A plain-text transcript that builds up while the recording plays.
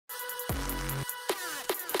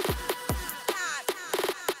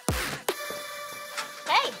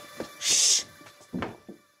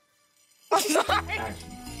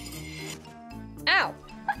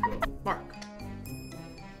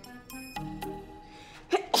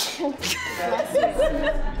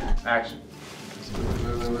Action.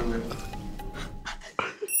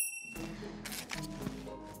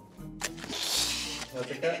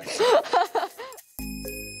 That's okay.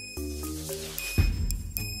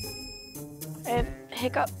 I have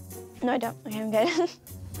hiccup. No, I don't. Okay, I'm good.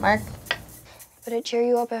 Mark? Would it cheer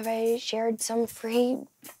you up if I shared some free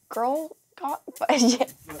girl got? Yeah.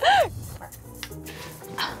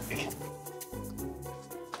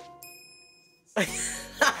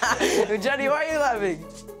 Jenny, why are you laughing?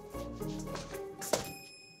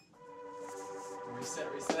 Reset.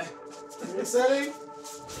 Resetting.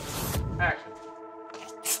 Action.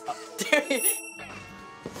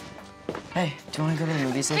 Hey, do you want to go to the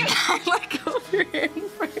movies later? I like over him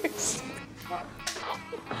first.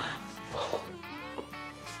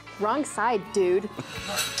 Wrong side, dude.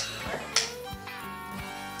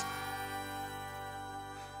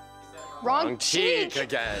 Wrong cheek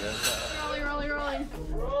again. Rolling.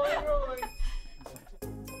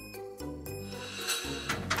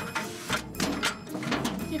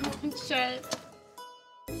 Shit.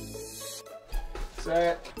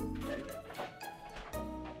 Set.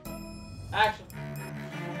 Action.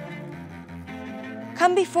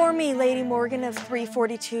 Come before me, Lady Morgan of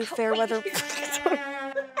 342 Fairweather.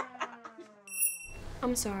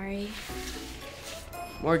 I'm sorry.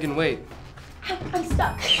 Morgan, wait. I'm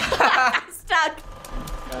stuck. I'm stuck.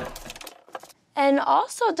 And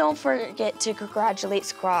also, don't forget to congratulate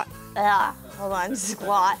Squat. Hold on,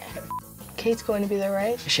 Squat. Kate's going to be there,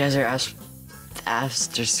 right? She has her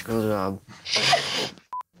after school job.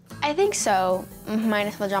 I think so.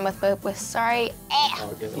 Minus my drama with sorry.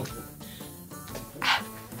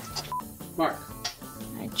 Mark.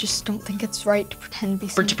 I just don't think it's right to pretend to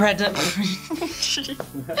be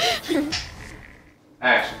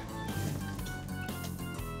Action.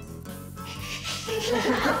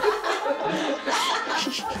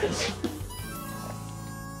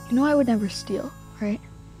 You know I would never steal, right?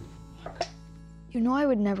 You know I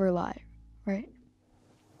would never lie, right?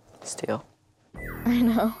 Steal. I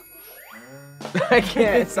know. I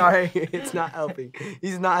can't, sorry. It's not helping.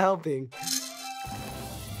 He's not helping.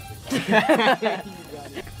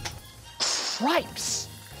 Cripes!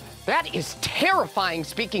 That is terrifying,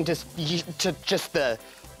 speaking to just the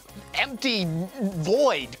empty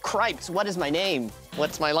void. Cripes, what is my name?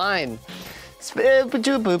 What's my line?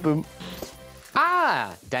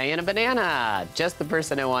 Ah, Diana Banana. Just the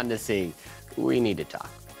person I wanted to see. We need to talk.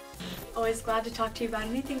 Always glad to talk to you about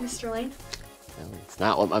anything, Mr. Lane. Well, it's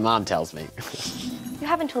not what my mom tells me. You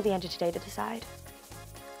have until the end of today to decide.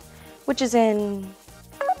 Which is in...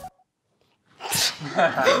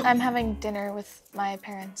 I'm having dinner with my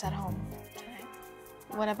parents at home tonight.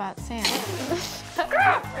 What about Sam?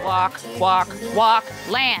 Walk,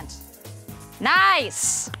 land.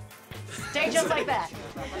 Nice! Stay just like that.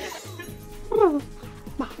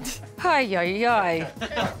 Hi.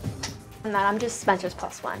 And that I'm just Spencer's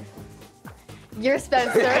 +1. You're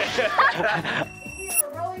Spencer.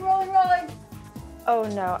 rolling. Oh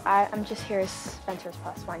no, I'm just here as Spencer's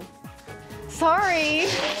 +1. Sorry.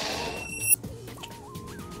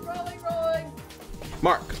 Rolling.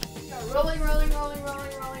 Mark. Rolling.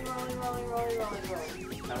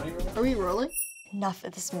 Are we rolling? Enough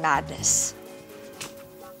of this madness.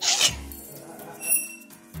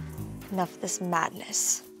 Enough of this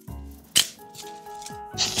madness.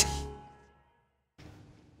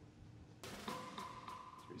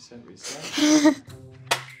 Reset.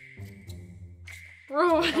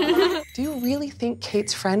 Do you really think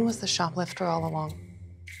Kate's friend was the shoplifter all along?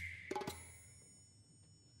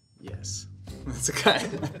 Yes. That's okay.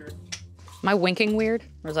 Am I winking weird,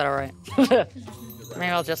 or is that all right?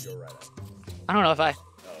 Maybe I'll just, I don't know if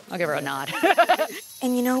I'll give her a nod.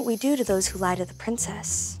 And you know what we do to those who lie to the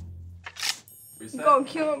princess? Reset. Go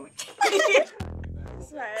kill him.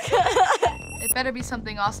 It better be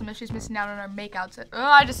something awesome if she's missing out on our makeouts. Oh,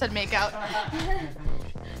 I just said makeout.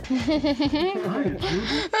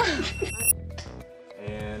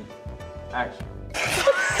 And action.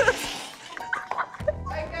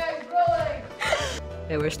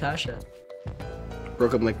 Hey, where's Tasha?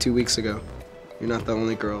 Broke up like 2 weeks ago. You're not the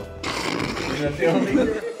only girl. You're not the only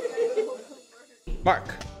girl.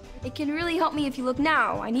 Mark. It can really help me if you look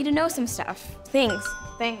now. I need to know some stuff. Things.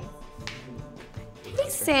 Hey,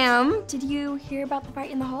 Sam, did you hear about the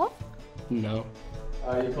fight in the hall? No.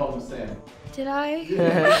 You called him Sam. Did I?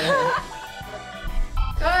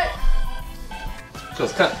 Cut.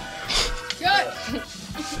 Let's cut. Cut.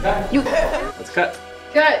 Let's cut.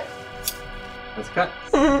 Cut. Let's cut.